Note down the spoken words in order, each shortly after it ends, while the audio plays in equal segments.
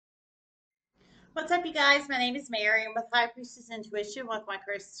What's up, you guys? My name is Mary. I'm with High Priestess Intuition. Welcome, my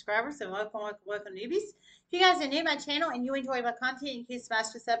current subscribers, and welcome, newbies. If you guys are new to my channel and you enjoy my content, you can smash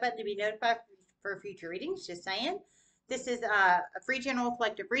the sub button to be notified for future readings. Just saying. This is a free general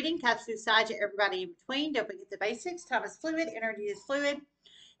collective reading. Catch through sides to everybody in between. Don't forget the basics. Time is fluid. Energy is fluid.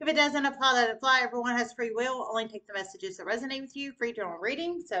 If it doesn't apply, let it fly. Everyone has free will. Only take the messages that resonate with you. Free general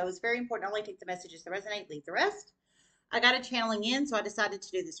reading. So it's very important. Only take the messages that resonate. Leave the rest. I got a channeling in, so I decided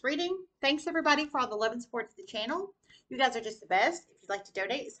to do this reading. Thanks everybody for all the love and support to the channel. You guys are just the best. If you'd like to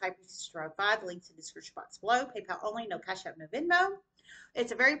donate, it's High Priestess 5. The link's in the description box below. PayPal only, no Cash App, no Venmo.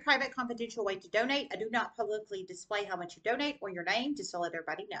 It's a very private, confidential way to donate. I do not publicly display how much you donate or your name, just to let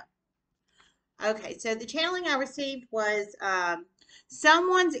everybody know. Okay, so the channeling I received was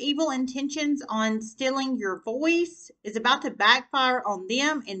someone's evil intentions on stealing your voice is about to backfire on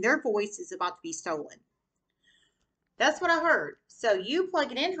them, and their voice is about to be stolen. That's what I heard. So you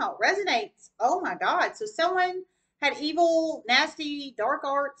plug it in how it resonates. Oh my God. So someone had evil, nasty, dark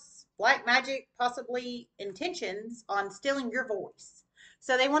arts, black magic, possibly intentions on stealing your voice.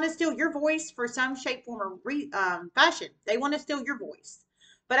 So they want to steal your voice for some shape, form, or fashion. They want to steal your voice.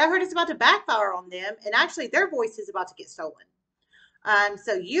 But I heard it's about to backfire on them, and actually their voice is about to get stolen.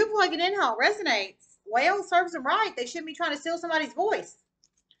 So you plug it in how it resonates. Well, serves them right. They shouldn't be trying to steal somebody's voice.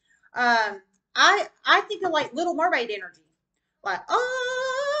 Um, I think of like Little Mermaid energy, like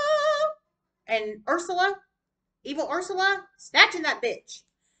oh, and Ursula, evil Ursula, snatching that bitch.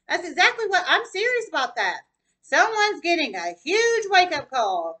 That's exactly what I'm serious about. That someone's getting a huge wake up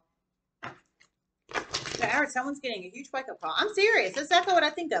call. I heard someone's getting a huge wake up call. I'm serious. That's exactly what I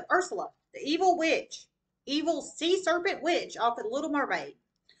think of. Ursula, the evil witch, evil sea serpent witch off of Little Mermaid.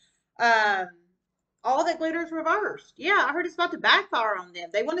 Um, all that glitters reversed. Yeah, I heard it's about to backfire on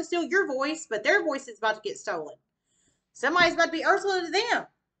them. They want to steal your voice, but their voice is about to get stolen. Somebody's about to be Ursula to them.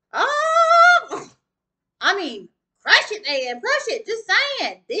 Oh, I mean, crush it, man, crush it. Just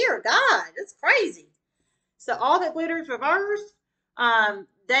saying, dear God, that's crazy. So all that glitters reversed.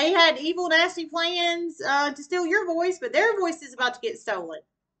 They had evil, nasty plans to steal your voice, but their voice is about to get stolen.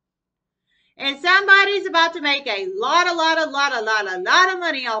 And somebody's about to make a lot of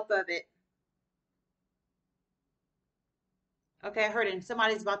money off of it. Okay, I heard it.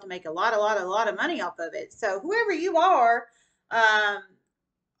 Somebody's about to make a lot of money off of it. So whoever you are, um,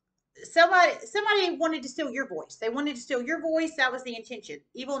 somebody wanted to steal your voice. They wanted to steal your voice. That was the intention.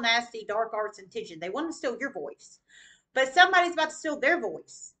 Evil, nasty, dark arts intention. They wanted to steal your voice. But somebody's about to steal their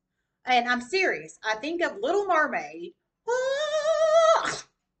voice. And I'm serious. I think of Little Mermaid. Ah,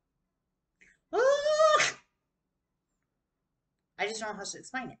 ah. I just don't know how to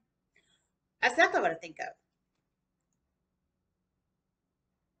explain it. That's exactly what I think of.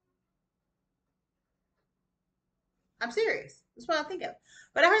 I'm serious. That's what I think of.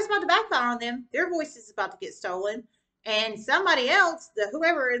 But I heard it's about to backfire on them. Their voice is about to get stolen. And somebody else,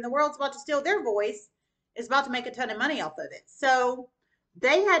 whoever in the world's about to steal their voice, is about to make a ton of money off of it. So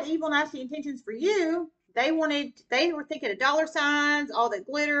they had evil, nasty intentions for you. They were thinking of dollar signs, all the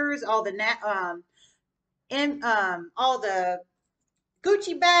glitters, all the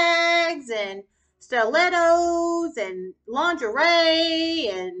Gucci bags and stilettos and lingerie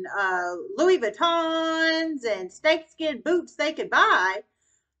and Louis Vuittons and snakeskin boots they could buy,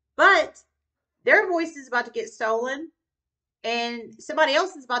 but their voice is about to get stolen and somebody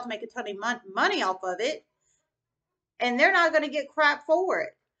else is about to make a ton of money off of it, and they're not going to get crap for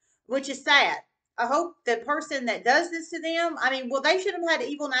it, which is sad. I hope the person that does this to them, I mean, well, they should have had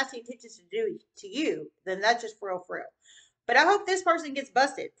evil, nasty intentions to do to you. Then that's just for real. But I hope this person gets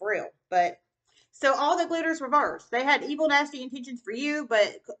busted for real. But so all the glitters reversed. They had evil, nasty intentions for you,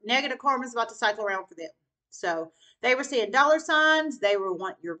 but negative karma is about to cycle around for them. So they were seeing dollar signs. They were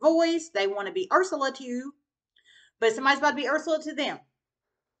want your voice. They want to be Ursula to you, but somebody's about to be Ursula to them.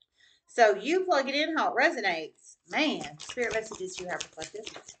 So you plug it in how it resonates. Man, spirit messages you have reflected.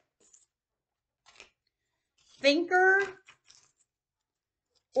 Thinker,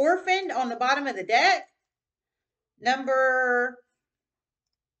 orphaned on the bottom of the deck. Number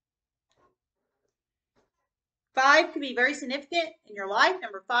 5 could be very significant in your life.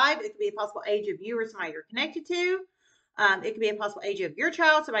 Number 5, it could be a possible age of you or somebody you're connected to. It could be a possible age of your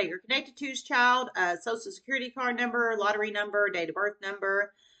child, somebody you're connected to's child, social security card number, lottery number, date of birth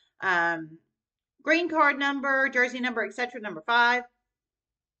number, green card number, jersey number, etc. Number 5.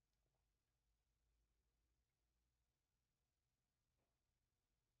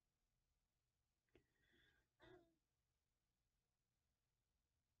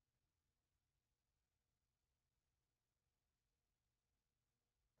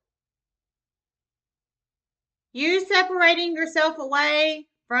 You separating yourself away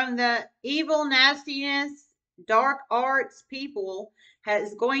from the evil, nastiness, dark arts people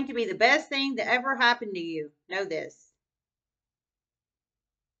is going to be the best thing that ever happened to you. Know this.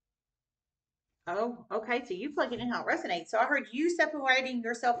 Oh, okay. So you plug it in how it resonates. So I heard you separating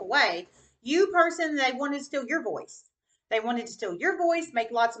yourself away. You person, they wanted to steal your voice. They wanted to steal your voice,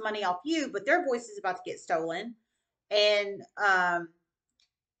 make lots of money off you, but their voice is about to get stolen. And I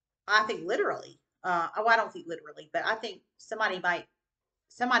think literally. Oh, I don't think literally, but I think somebody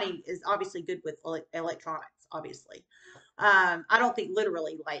is obviously good with electronics, obviously. I don't think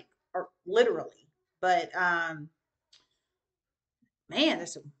literally, like, or literally, but man,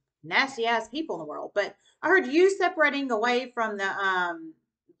 there's some nasty ass people in the world. But I heard you separating away from the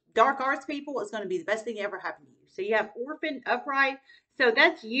dark arts people is going to be the best thing that ever happened to you. So you have orphaned upright. So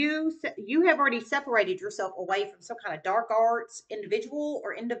that's you. You have already separated yourself away from some kind of dark arts individual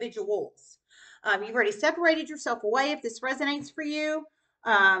or individuals. You've already separated yourself away. If this resonates for you,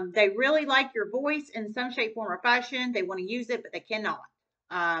 they really like your voice in some shape, form, or fashion. They want to use it, but they cannot.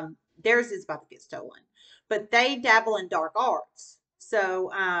 Theirs is about to get stolen, but they dabble in dark arts.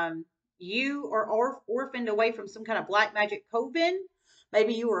 So you are orphaned away from some kind of black magic coven.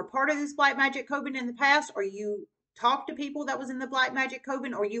 Maybe you were a part of this black magic coven in the past, or you talked to people that was in the black magic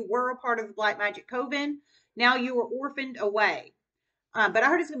coven, or you were a part of the black magic coven. Now you are orphaned away. But I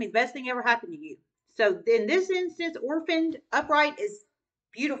heard it's going to be the best thing ever happened to you. So in this instance, orphaned upright is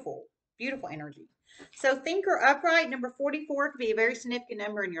beautiful, beautiful energy. So thinker upright, number 44, could be a very significant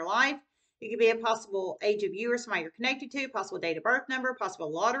number in your life. It could be a possible age of you or somebody you're connected to, possible date of birth number, possible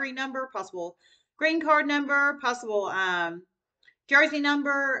lottery number, possible green card number, possible jersey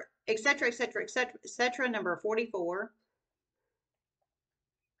number, etc., etc., etc., etc., number 44.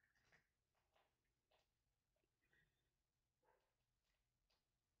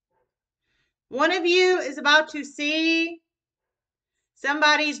 One of you is about to see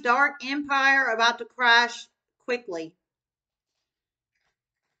somebody's dark empire about to crash quickly.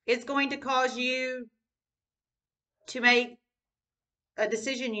 It's going to cause you to make a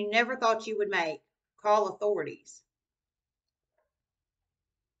decision you never thought you would make. Call authorities.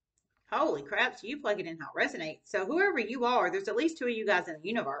 Holy crap, so you plug it in how it resonates. So whoever you are, there's at least two of you guys in the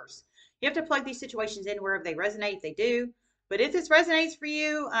universe. You have to plug these situations in wherever they resonate, they do. But if this resonates for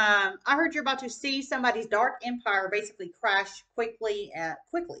you, I heard you're about to see somebody's dark empire basically crash quickly,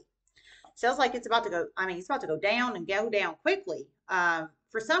 quickly. Sounds like it's about to go, I mean, it's about to go down and go down quickly.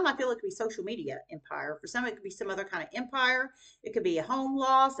 For some, I feel it could be social media empire. For some, it could be some other kind of empire. It could be a home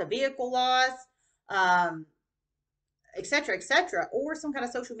loss, a vehicle loss, etc., or some kind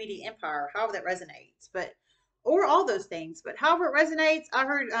of social media empire, however that resonates. But or all those things. But however it resonates, I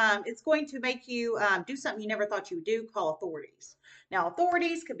heard it's going to make you do something you never thought you would do. Call authorities. Now,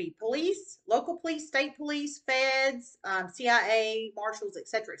 authorities could be police, local police, state police, feds, CIA, marshals,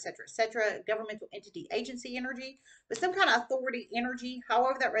 etc., etc., etc., governmental entity, agency energy, but some kind of authority energy,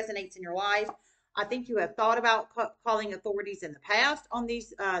 however that resonates in your life. I think you have thought about calling authorities in the past on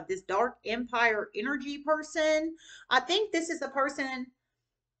these this dark empire energy person. I think this is the person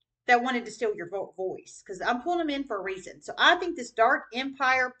that wanted to steal your voice because I'm pulling them in for a reason. So I think this dark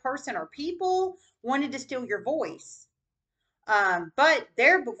empire person or people wanted to steal your voice. But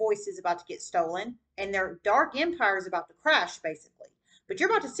their voice is about to get stolen and their dark empire is about to crash, basically. But you're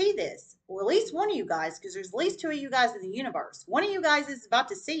about to see this. Well, at least one of you guys, because there's at least two of you guys in the universe. One of you guys is about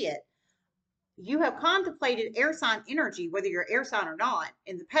to see it. You have contemplated air sign energy, whether you're air sign or not,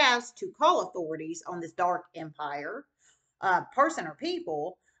 in the past to call authorities on this dark empire person or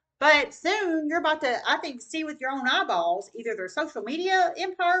people. But soon you're about to, I think, see with your own eyeballs either their social media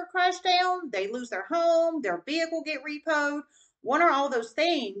empire crash down, they lose their home, their vehicle get repoed, one or all those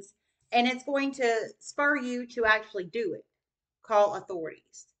things, and it's going to spur you to actually do it. Call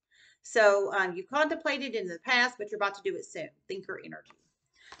authorities. So you contemplated in the past, but you're about to do it soon. Thinker energy.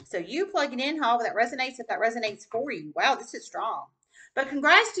 So you plug it in, however that resonates, if that resonates for you. Wow, this is strong. But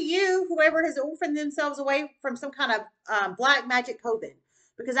congrats to you, whoever has orphaned themselves away from some kind of black magic coven.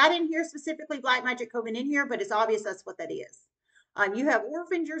 Because I didn't hear specifically black magic coven in here, but it's obvious that's what that is. You have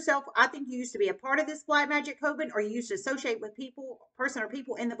orphaned yourself. I think you used to be a part of this black magic coven, or you used to associate with people, person or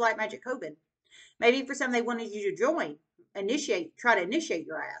people in the black magic coven. Maybe for some they wanted you to join, try to initiate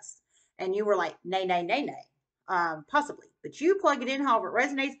your ass. And you were like, nay, nay, nay, nay. Possibly. But you plug it in however it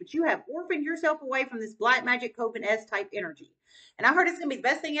resonates, but you have orphaned yourself away from this black magic Coven S type energy. And I heard it's going to be the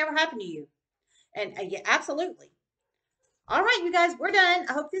best thing ever happened to you. And yeah, absolutely. All right, you guys, we're done.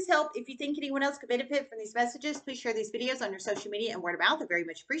 I hope this helped. If you think anyone else could benefit from these messages, please share these videos on your social media and word of mouth. I very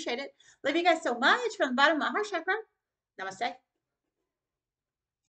much appreciate it. Love you guys so much from the bottom of my heart chakra. Namaste.